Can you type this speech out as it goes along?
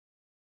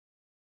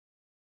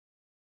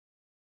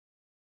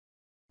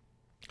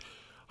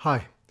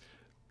Hi.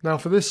 Now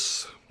for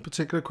this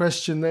particular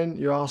question then,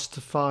 you're asked to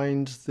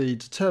find the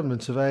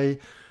determinant of A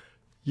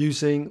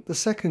using the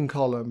second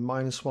column,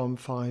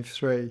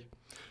 -153.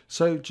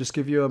 So just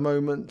give you a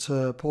moment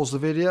to pause the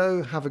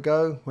video, have a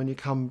go. When you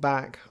come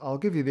back, I'll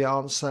give you the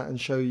answer and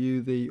show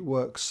you the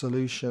work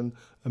solution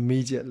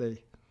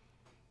immediately.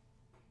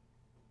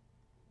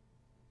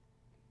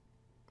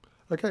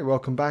 Okay,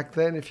 welcome back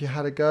then. If you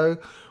had a go,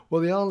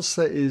 well, the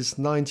answer is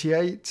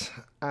 98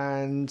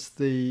 and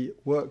the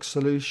work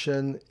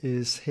solution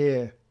is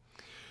here.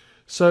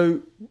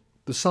 So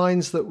the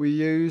signs that we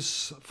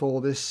use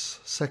for this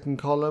second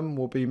column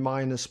will be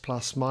minus,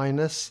 plus,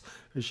 minus.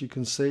 As you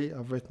can see,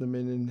 I've written them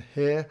in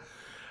here.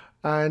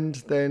 And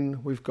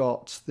then we've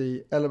got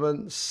the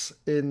elements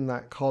in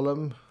that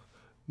column,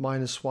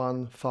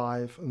 -1,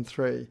 5 and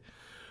 3.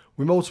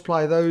 We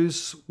multiply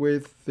those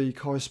with the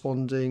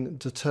corresponding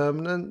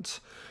determinant.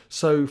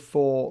 So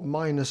for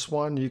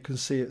 -1, you can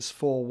see it's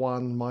 4,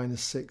 1,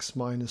 -6,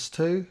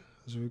 -2,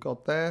 as we've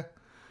got there.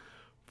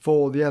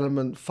 For the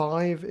element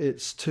 5,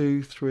 it's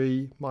 2,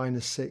 3,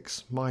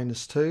 -6,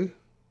 -2.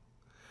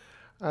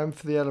 And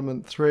for the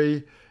element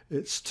 3,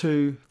 it's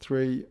 2,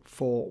 3,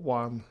 4,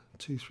 1,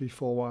 2, 3,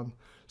 4, 1.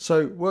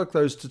 So work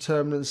those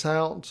determinants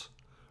out.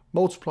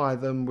 Multiply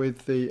them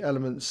with the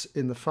elements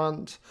in the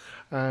front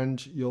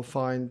and you'll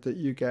find that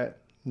you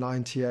get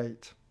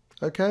 98.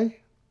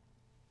 Okay?